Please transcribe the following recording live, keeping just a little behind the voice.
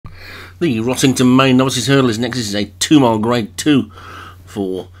The Rossington main novices hurdle is next. This is a 2 mile grade 2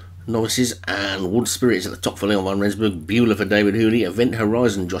 for novices, and Wood Spirit is at the top for Leon van Rensburg, Beulah for David Hooley, Event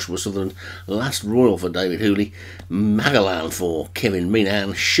Horizon Joshua Sutherland, Last Royal for David Hooley, Magalan for Kevin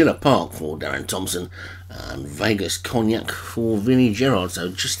Minahan, Schiller Park for Darren Thompson, and Vegas Cognac for Vinnie Gerard. So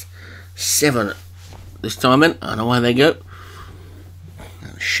just 7 this time then, and away they go.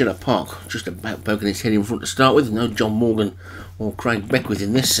 Schiller Park just about poking his head in front to start with. No John Morgan or Craig Beckwith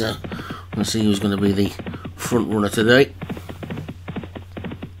in this. We'll see who's going to be the front runner today.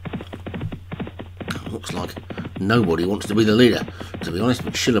 Looks like nobody wants to be the leader, to be honest,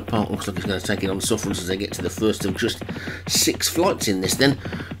 but Schiller Park looks like he's going to take it on sufferance as they get to the first of just 6 flights in this then.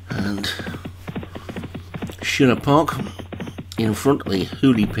 And Schiller Park in front. The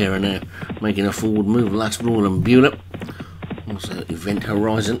Hooley pair are now making a forward move. Last Royal and Beulah. Also Event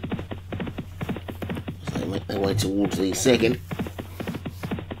Horizon, so they make their way towards the second.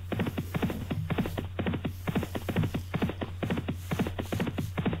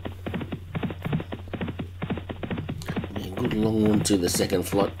 A good long one to the second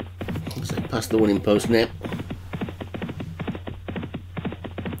flight, so they pass the winning post now.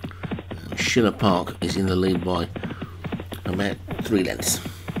 And Schiller Park is in the lead by about 3 lengths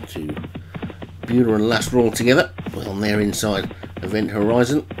to Beulah and Last Royal together. Well, on their inside, Event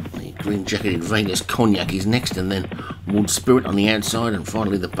Horizon, the green jacketed Vegas Cognac is next, and then Wood Spirit on the outside, and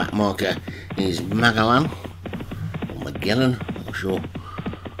finally the back marker is Magalan, or Magellan, not sure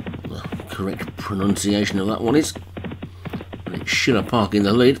what the correct pronunciation of that one is, but it's Schiller Park in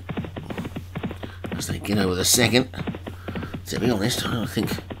the lead, as they get over the second. To be honest, I don't think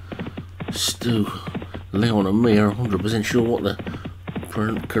Stu, Leon and me are 100% sure what the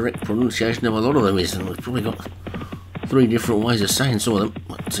correct pronunciation of a lot of them is, and we've probably got 3 different ways of saying some of them,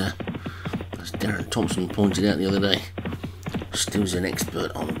 but as Darren Thompson pointed out the other day, Stu's an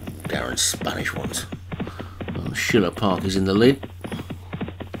expert on Darren's Spanish ones. Schiller Park is in the lead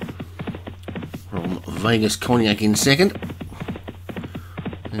from Vegas Cognac in second,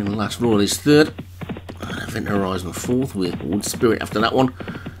 and Last Royal is third, and Event Horizon fourth with Wood Spirit after that one,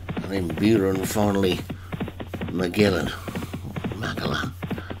 and then Beulah and finally Magellan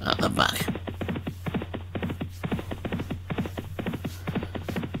at the back.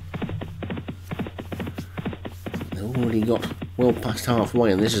 They've already got well past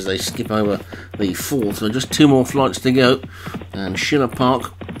halfway, and this is they skip over the fourth, so just 2 more flights to go, and Schiller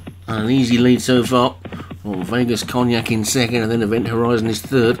Park an easy lead so far from Vegas Cognac in second, and then Event Horizon is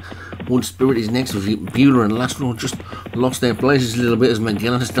third. Wood Spirit is next with Beulah and Last Royal just lost their places a little bit as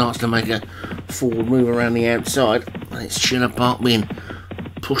Magellan starts to make a forward move around the outside, and it's Schiller Park being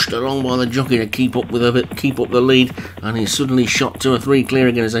pushed along by the jockey to keep up the lead, and he's suddenly shot 2 or 3 clear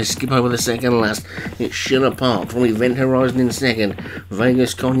again as they skip over the second last. It's Schiller Park from Event Horizon in second.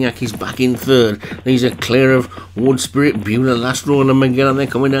 Vegas Cognac is back in third. These are clear of Wood Spirit, Beulah, Last Royal and Magellan. They're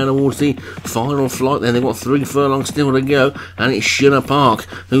coming down towards the final flight. Then they've got 3 furlongs still to go, and it's Schiller Park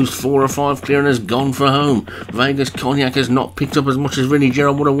who's 4 or 5 clear and has gone for home. Vegas Cognac has not picked up as much as Vinnie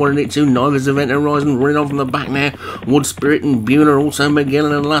Gerard would have wanted it to. Neither's Event Horizon. Running on from the back now. Wood Spirit and Beulah, also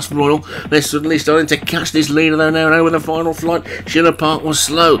Magellan and Last Royal. They're suddenly starting to catch this leader though now over the final flight. Schiller Park was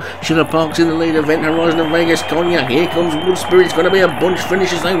slow. Schiller Park's in the lead. Event Horizon and Vegas Cognac. Here comes Wood Spirit. It's going to be a bunch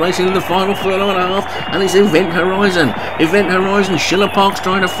finish as they race into the final furlong and a half, and it's Event Horizon. Event Horizon. Schiller Park's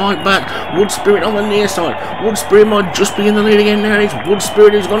trying to fight back. Wood Spirit on the near side. Wood Spirit might just be in the lead again now. It's Wood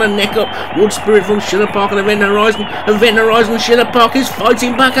Spirit who's going to neck up Wood Spirit from Schiller Park and Event Horizon. Event Horizon. Schiller Park is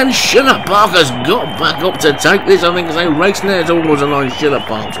fighting back, and Schiller Park has got back up to take this. I think as they race now towards the line, Schiller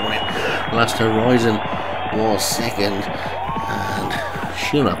Park's on it. Last Horizon was second, and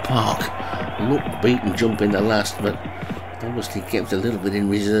Schiller Park looked beaten jumping the last, but obviously kept a little bit in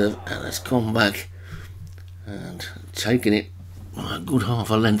reserve and has come back and taken it by a good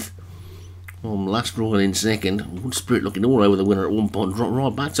half a length from Last Royal in second. Wood Spirit looking all over the winner at one point, dropped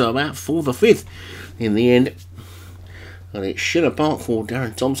right back to about 4th or 5th in the end. And it's Schiller Park for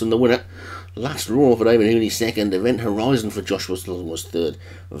Darren Thompson, the winner. Last Royal for David Hooley second, Event Horizon for Joshua Sutherland was third,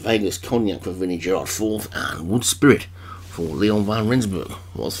 Vegas Cognac for Vinnie Gerard fourth, and Wood Spirit for Leon van Rensburg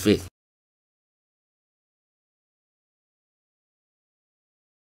was fifth.